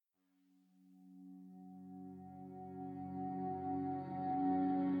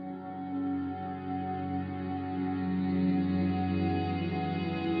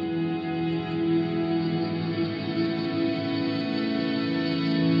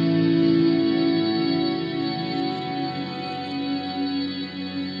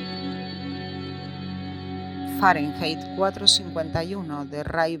Fahrenheit 451 de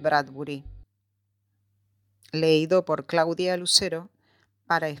Ray Bradbury. Leído por Claudia Lucero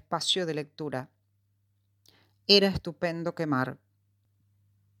para Espacio de Lectura. Era estupendo quemar.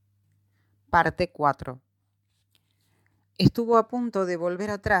 Parte 4. Estuvo a punto de volver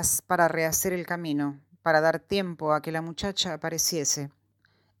atrás para rehacer el camino, para dar tiempo a que la muchacha apareciese.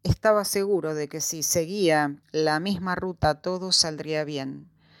 Estaba seguro de que si seguía la misma ruta todo saldría bien,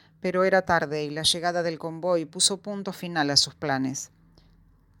 pero era tarde y la llegada del convoy puso punto final a sus planes.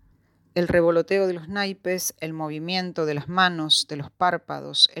 El revoloteo de los naipes, el movimiento de las manos, de los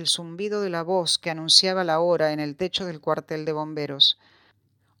párpados, el zumbido de la voz que anunciaba la hora en el techo del cuartel de bomberos.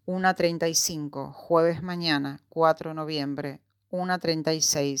 1:35, jueves mañana, 4 de noviembre,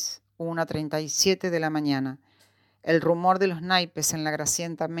 1:36, 1:37 de la mañana. El rumor de los naipes en la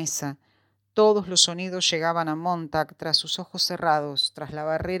grasienta mesa. Todos los sonidos llegaban a Montag tras sus ojos cerrados, tras la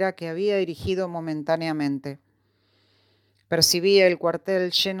barrera que había erigido momentáneamente. Percibía el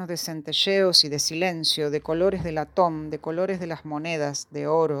cuartel lleno de centelleos y de silencio, de colores de latón, de colores de las monedas, de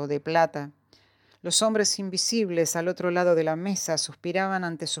oro, de plata. Los hombres invisibles al otro lado de la mesa suspiraban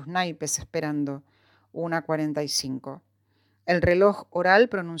ante sus naipes esperando. 1:45. El reloj oral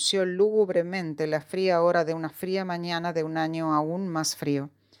pronunció lúgubremente la fría hora de una fría mañana de un año aún más frío.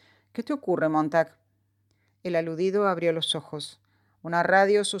 ¿Qué te ocurre, Montag? El aludido abrió los ojos. Una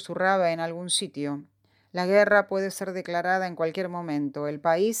radio susurraba en algún sitio. La guerra puede ser declarada en cualquier momento. El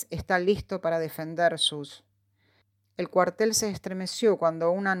país está listo para defender sus... El cuartel se estremeció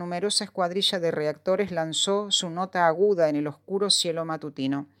cuando una numerosa escuadrilla de reactores lanzó su nota aguda en el oscuro cielo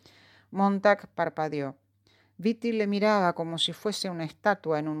matutino. Montag parpadeó. Beatty le miraba como si fuese una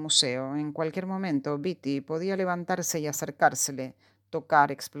estatua en un museo. En cualquier momento, Beatty podía levantarse y acercársele,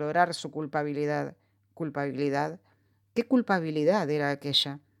 tocar, explorar su culpabilidad. ¿Culpabilidad? ¿Qué culpabilidad era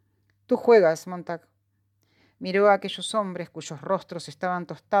aquella? Tú juegas, Montag. Miró a aquellos hombres cuyos rostros estaban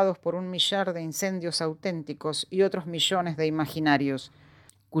tostados por un millar de incendios auténticos y otros millones de imaginarios,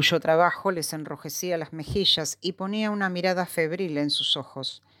 cuyo trabajo les enrojecía las mejillas y ponía una mirada febril en sus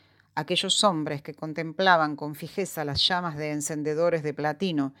ojos. Aquellos hombres que contemplaban con fijeza las llamas de encendedores de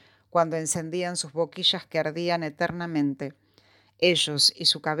platino cuando encendían sus boquillas que ardían eternamente. Ellos y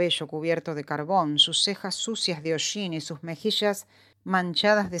su cabello cubierto de carbón, sus cejas sucias de hollín y sus mejillas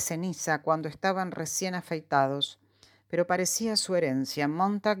manchadas de ceniza cuando estaban recién afeitados. Pero parecía su herencia.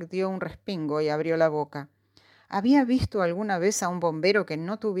 Montag dio un respingo y abrió la boca. ¿Había visto alguna vez a un bombero que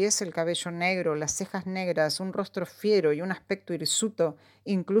no tuviese el cabello negro, las cejas negras, un rostro fiero y un aspecto hirsuto,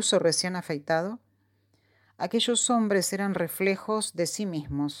 incluso recién afeitado? Aquellos hombres eran reflejos de sí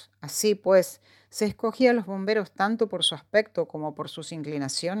mismos. Así pues, ¿se escogía a los bomberos tanto por su aspecto como por sus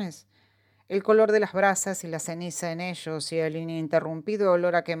inclinaciones? El color de las brasas y la ceniza en ellos y el ininterrumpido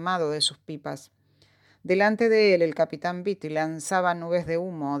olor a quemado de sus pipas. Delante de él el capitán Beatty lanzaba nubes de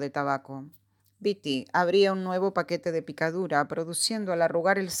humo o de tabaco. Beatty abría un nuevo paquete de picadura, produciendo al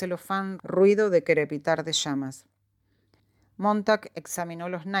arrugar el celofán ruido de crepitar de llamas. Montag examinó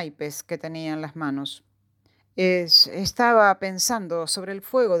los naipes que tenía en las manos. Estaba pensando sobre el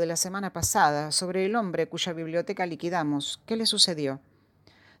fuego de la semana pasada, sobre el hombre cuya biblioteca liquidamos. ¿Qué le sucedió?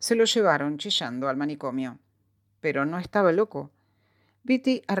 Se lo llevaron chillando al manicomio. Pero no estaba loco.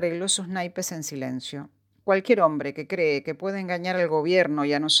 Beatty arregló sus naipes en silencio. Cualquier hombre que cree que puede engañar al gobierno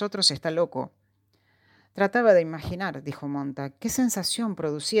y a nosotros está loco. Trataba de imaginar, dijo Montag, qué sensación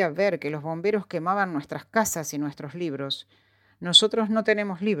producía ver que los bomberos quemaban nuestras casas y nuestros libros. Nosotros no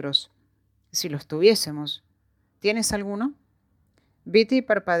tenemos libros. Si los tuviésemos. ¿Tienes alguno? Beatty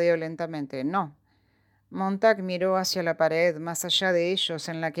parpadeó lentamente. No. Montag miró hacia la pared más allá de ellos,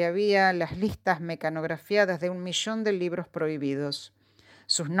 en la que había las listas mecanografiadas de 1.000.000 de libros prohibidos.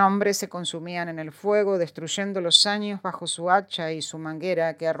 Sus nombres se consumían en el fuego, destruyendo los años bajo su hacha y su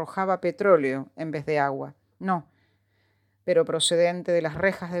manguera que arrojaba petróleo en vez de agua. No. Pero procedente de las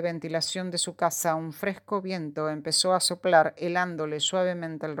rejas de ventilación de su casa, un fresco viento empezó a soplar, helándole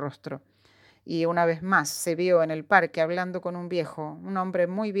suavemente el rostro. Y una vez más se vio en el parque hablando con un viejo, un hombre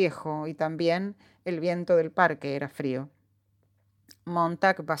muy viejo, y también el viento del parque era frío.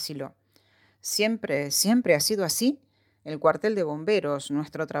 Montag vaciló. ¿Siempre ha sido así? ¿El cuartel de bomberos,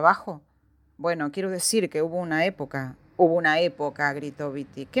 nuestro trabajo? Bueno, quiero decir que hubo una época. Hubo una época, gritó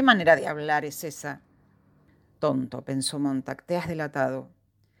Beatty. ¿Qué manera de hablar es esa? Tonto, pensó Montag, te has delatado.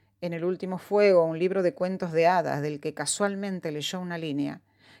 En el último fuego, un libro de cuentos de hadas del que casualmente leyó una línea.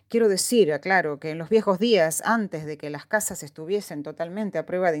 Quiero decir, aclaro, que en los viejos días, antes de que las casas estuviesen totalmente a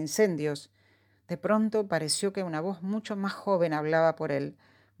prueba de incendios, de pronto pareció que una voz mucho más joven hablaba por él.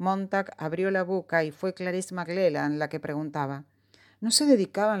 Montag abrió la boca y fue Clarice Maclellan la que preguntaba. ¿No se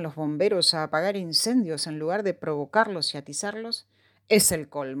dedicaban los bomberos a apagar incendios en lugar de provocarlos y atizarlos? Es el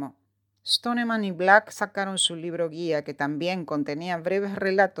colmo. Stoneman y Black sacaron su libro guía, que también contenía breves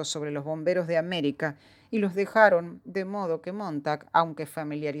relatos sobre los bomberos de América, y los dejaron de modo que Montag, aunque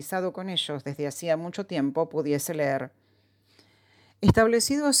familiarizado con ellos desde hacía mucho tiempo, pudiese leer.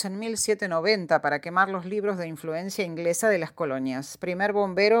 Establecidos en 1790 para quemar los libros de influencia inglesa de las colonias. Primer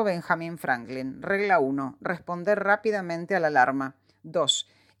bombero, Benjamin Franklin. Regla 1. Responder rápidamente a la alarma. 2.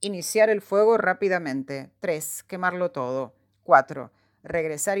 Iniciar el fuego rápidamente. 3. Quemarlo todo. 4.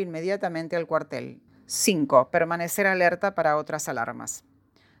 Regresar inmediatamente al cuartel. 5. Permanecer alerta para otras alarmas.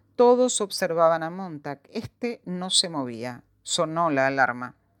 Todos observaban a Montag. Este no se movía. Sonó la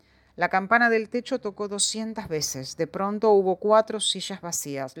alarma. La campana del techo tocó 200 veces. De pronto hubo 4 sillas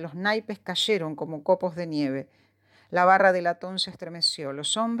vacías. Los naipes cayeron como copos de nieve. La barra de latón se estremeció.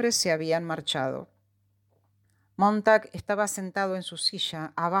 Los hombres se habían marchado. Montag estaba sentado en su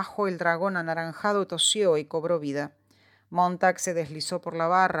silla. Abajo el dragón anaranjado tosió y cobró vida. Montag se deslizó por la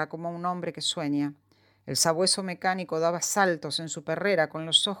barra como un hombre que sueña. El sabueso mecánico daba saltos en su perrera con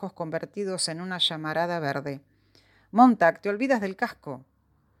los ojos convertidos en una llamarada verde. «Montag, te olvidas del casco».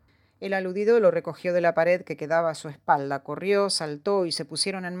 El aludido lo recogió de la pared que quedaba a su espalda, corrió, saltó y se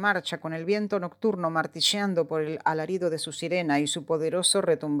pusieron en marcha con el viento nocturno martilleando por el alarido de su sirena y su poderoso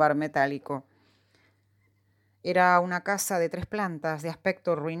retumbar metálico. Era una casa de 3 plantas, de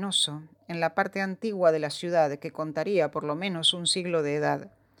aspecto ruinoso, en la parte antigua de la ciudad, que contaría por lo menos un siglo de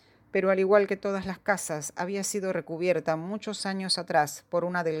edad. Pero al igual que todas las casas, había sido recubierta muchos años atrás por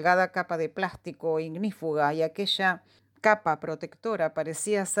una delgada capa de plástico ignífuga, y aquella capa protectora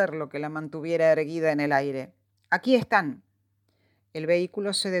parecía ser lo que la mantuviera erguida en el aire. «Aquí están». El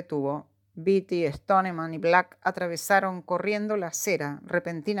vehículo se detuvo. Beatty, Stoneman y Black atravesaron corriendo la acera,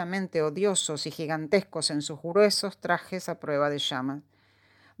 repentinamente odiosos y gigantescos en sus gruesos trajes a prueba de llamas.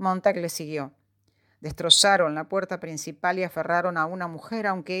 Montag le siguió. Destrozaron la puerta principal y aferraron a una mujer,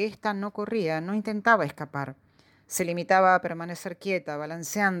 aunque ésta no corría, no intentaba escapar. Se limitaba a permanecer quieta,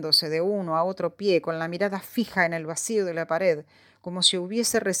 balanceándose de uno a otro pie, con la mirada fija en el vacío de la pared, como si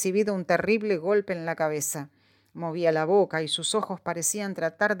hubiese recibido un terrible golpe en la cabeza. Movía la boca y sus ojos parecían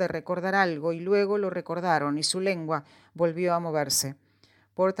tratar de recordar algo, y luego lo recordaron, y su lengua volvió a moverse.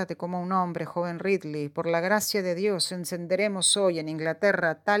 «Pórtate como un hombre, joven Ridley. Por la gracia de Dios encenderemos hoy en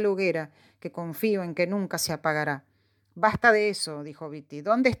Inglaterra tal hoguera que confío en que nunca se apagará». «Basta de eso», dijo Beatty.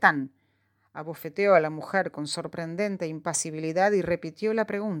 «¿Dónde están?» Abofeteó a la mujer con sorprendente impasibilidad y repitió la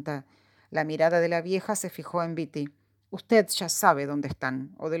pregunta. La mirada de la vieja se fijó en Beatty. «Usted ya sabe dónde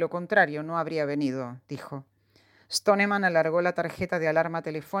están, o de lo contrario no habría venido», dijo. Stoneman alargó la tarjeta de alarma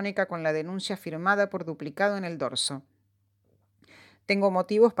telefónica con la denuncia firmada por duplicado en el dorso. «Tengo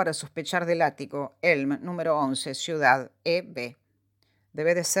motivos para sospechar del ático. Elm, número 11, Ciudad, E.B.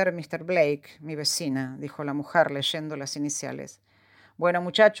 «Debe de ser Mr. Blake, mi vecina», dijo la mujer leyendo las iniciales. «Bueno,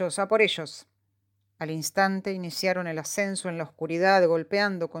 muchachos, a por ellos». Al instante iniciaron el ascenso en la oscuridad,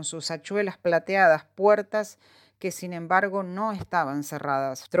 golpeando con sus hachuelas plateadas puertas que sin embargo no estaban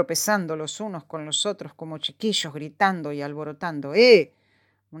cerradas, tropezando los unos con los otros como chiquillos, gritando y alborotando. ¡Eh!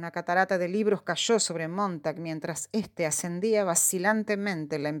 Una catarata de libros cayó sobre Montag mientras éste ascendía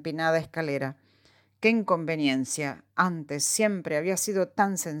vacilantemente la empinada escalera. ¡Qué inconveniencia! Antes siempre había sido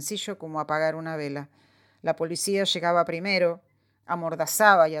tan sencillo como apagar una vela. La policía llegaba primero,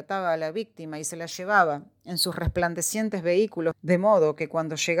 amordazaba y ataba a la víctima y se la llevaba en sus resplandecientes vehículos, de modo que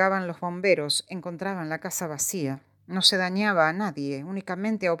cuando llegaban los bomberos encontraban la casa vacía. No se dañaba a nadie,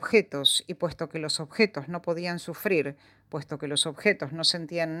 únicamente a objetos, y puesto que los objetos no podían sufrir, puesto que los objetos no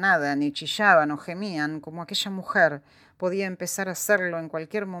sentían nada, ni chillaban o gemían, como aquella mujer podía empezar a hacerlo en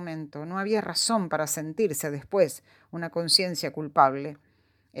cualquier momento, no había razón para sentirse después una conciencia culpable.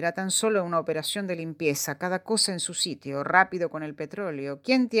 Era tan solo una operación de limpieza, cada cosa en su sitio, rápido con el petróleo.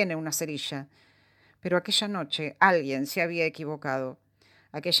 ¿Quién tiene una cerilla? Pero aquella noche alguien se había equivocado.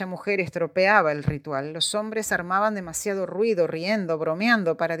 Aquella mujer estropeaba el ritual. Los hombres armaban demasiado ruido, riendo,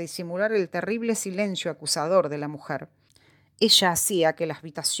 bromeando, para disimular el terrible silencio acusador de la mujer. Ella hacía que las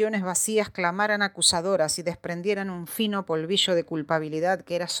habitaciones vacías clamaran acusadoras y desprendieran un fino polvillo de culpabilidad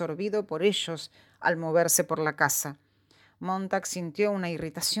que era sorbido por ellos al moverse por la casa. Montag sintió una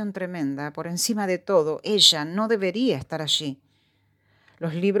irritación tremenda. Por encima de todo, ella no debería estar allí.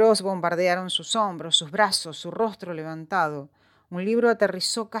 Los libros bombardearon sus hombros, sus brazos, su rostro levantado. Un libro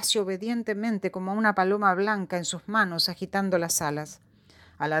aterrizó casi obedientemente como una paloma blanca en sus manos, agitando las alas.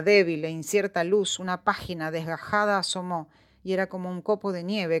 A la débil e incierta luz, una página desgajada asomó, y era como un copo de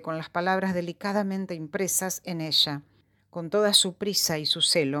nieve con las palabras delicadamente impresas en ella. Con toda su prisa y su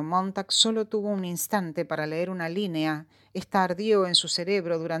celo, Montag solo tuvo un instante para leer una línea. Esta ardió en su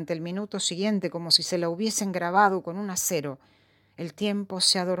cerebro durante el minuto siguiente como si se la hubiesen grabado con un acero. El tiempo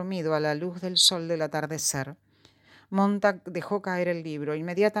se ha dormido a la luz del sol del atardecer. Montag dejó caer el libro.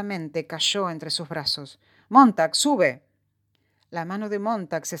 Inmediatamente cayó entre sus brazos. «Montag, sube». La mano de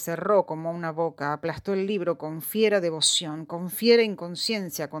Montag se cerró como una boca, aplastó el libro con fiera devoción, con fiera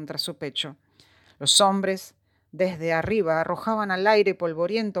inconsciencia contra su pecho. Los hombres, desde arriba, arrojaban al aire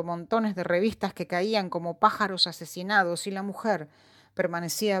polvoriento montones de revistas que caían como pájaros asesinados y la mujer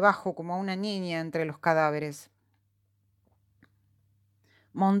permanecía abajo como una niña entre los cadáveres.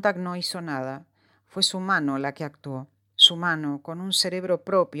 Montag no hizo nada. Fue su mano la que actuó. Su mano, con un cerebro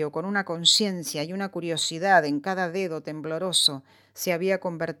propio, con una conciencia y una curiosidad en cada dedo tembloroso, se había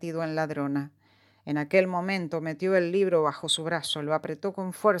convertido en ladrona. En aquel momento metió el libro bajo su brazo, lo apretó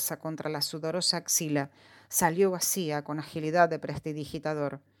con fuerza contra la sudorosa axila. Salió vacía con agilidad de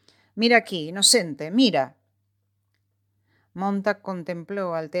prestidigitador. «Mira aquí, inocente, mira». Montag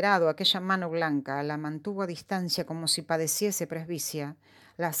contempló alterado aquella mano blanca, la mantuvo a distancia como si padeciese presbicia,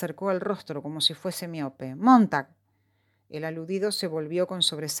 la acercó al rostro como si fuese miope. «Montag». El aludido se volvió con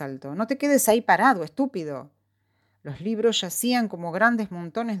sobresalto. «No te quedes ahí parado, estúpido». Los libros yacían como grandes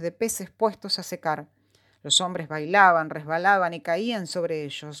montones de peces puestos a secar. Los hombres bailaban, resbalaban y caían sobre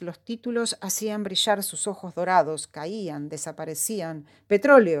ellos. Los títulos hacían brillar sus ojos dorados, caían, desaparecían.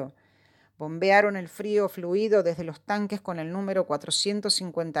 «Petróleo». Bombearon el frío fluido desde los tanques con el número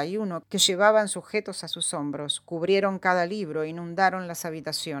 451 que llevaban sujetos a sus hombros. Cubrieron cada libro, inundaron las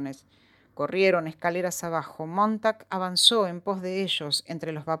habitaciones. Corrieron escaleras abajo. Montag avanzó en pos de ellos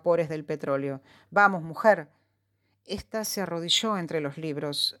entre los vapores del petróleo. «Vamos, mujer». Esta se arrodilló entre los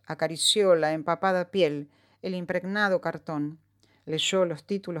libros, acarició la empapada piel, el impregnado cartón. Leyó los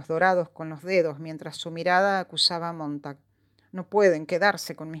títulos dorados con los dedos mientras su mirada acusaba a Montag. «No pueden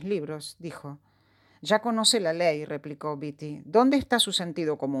quedarse con mis libros», dijo. «Ya conoce la ley», replicó Beatty. «¿Dónde está su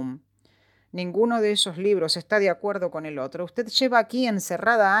sentido común?» «Ninguno de esos libros está de acuerdo con el otro. Usted lleva aquí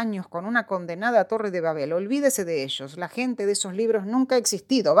encerrada años con una condenada Torre de Babel. Olvídese de ellos. La gente de esos libros nunca ha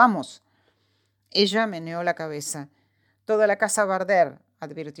existido. Vamos». Ella meneó la cabeza. «Toda la casa va a arder»,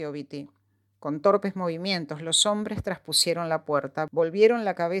 advirtió Beatty. Con torpes movimientos los hombres traspusieron la puerta. Volvieron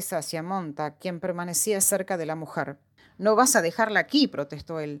la cabeza hacia Montag, quien permanecía cerca de la mujer. «No vas a dejarla aquí»,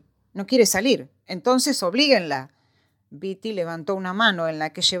 protestó él. «No quiere salir. Entonces oblíguenla». Beatty levantó una mano en la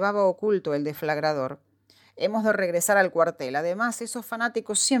que llevaba oculto el deflagrador. «Hemos de regresar al cuartel. Además, esos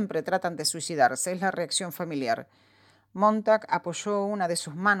fanáticos siempre tratan de suicidarse. Es la reacción familiar». Montag apoyó una de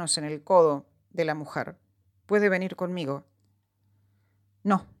sus manos en el codo de la mujer. «Puede venir conmigo».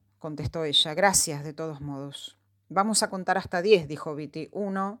 «No», contestó ella. «Gracias, de todos modos». «Vamos a contar hasta 10», dijo Beatty.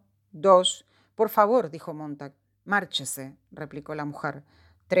 «1, 2». «Por favor», dijo Montag. «Márchese», replicó la mujer.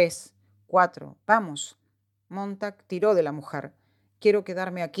 3, 4, «vamos». Montag tiró de la mujer. «Quiero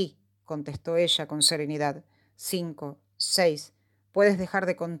quedarme aquí», contestó ella con serenidad. 5, 6, «puedes dejar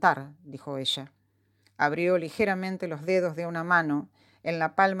de contar», dijo ella. Abrió ligeramente los dedos de una mano. En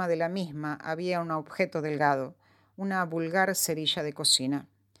la palma de la misma había un objeto delgado, una vulgar cerilla de cocina.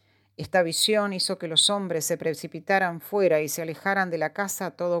 Esta visión hizo que los hombres se precipitaran fuera y se alejaran de la casa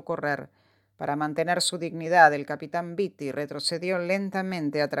a todo correr. Para mantener su dignidad, el capitán Beatty retrocedió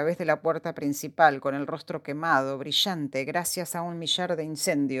lentamente a través de la puerta principal con el rostro quemado, brillante, gracias a un millar de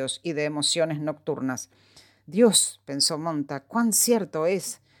incendios y de emociones nocturnas. «Dios», pensó Montag, «cuán cierto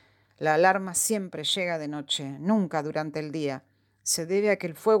es. La alarma siempre llega de noche, nunca durante el día. Se debe a que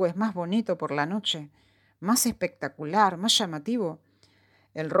el fuego es más bonito por la noche, más espectacular, más llamativo».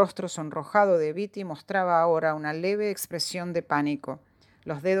 El rostro sonrojado de Beatty mostraba ahora una leve expresión de pánico.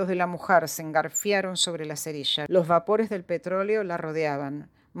 Los dedos de la mujer se engarfiaron sobre la cerilla. Los vapores del petróleo la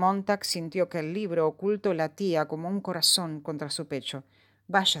rodeaban. Montag sintió que el libro oculto latía como un corazón contra su pecho.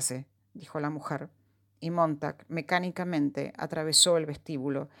 «Váyase», dijo la mujer. Y Montag, mecánicamente, atravesó el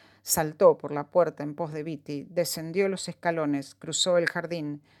vestíbulo, saltó por la puerta en pos de Beatty, descendió los escalones, cruzó el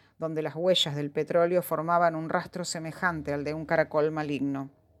jardín, donde las huellas del petróleo formaban un rastro semejante al de un caracol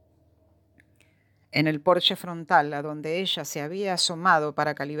maligno. En el porche frontal, a donde ella se había asomado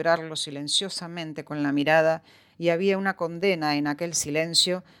para calibrarlo silenciosamente con la mirada, y había una condena en aquel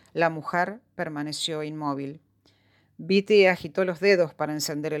silencio, la mujer permaneció inmóvil. Beatty agitó los dedos para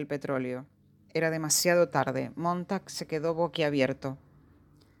encender el petróleo. Era demasiado tarde. Montag se quedó boquiabierto.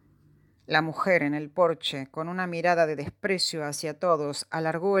 La mujer en el porche, con una mirada de desprecio hacia todos,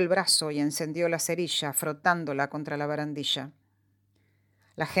 alargó el brazo y encendió la cerilla, frotándola contra la barandilla.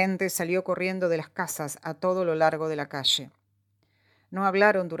 La gente salió corriendo de las casas a todo lo largo de la calle. No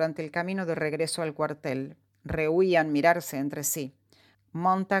hablaron durante el camino de regreso al cuartel. rehuían mirarse entre sí.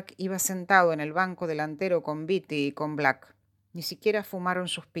 Montag iba sentado en el banco delantero con Beatty y con Black. Ni siquiera fumaron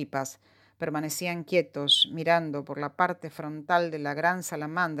sus pipas. Permanecían quietos, mirando por la parte frontal de la gran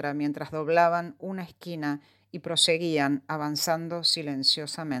salamandra mientras doblaban una esquina y proseguían avanzando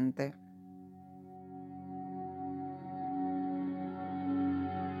silenciosamente.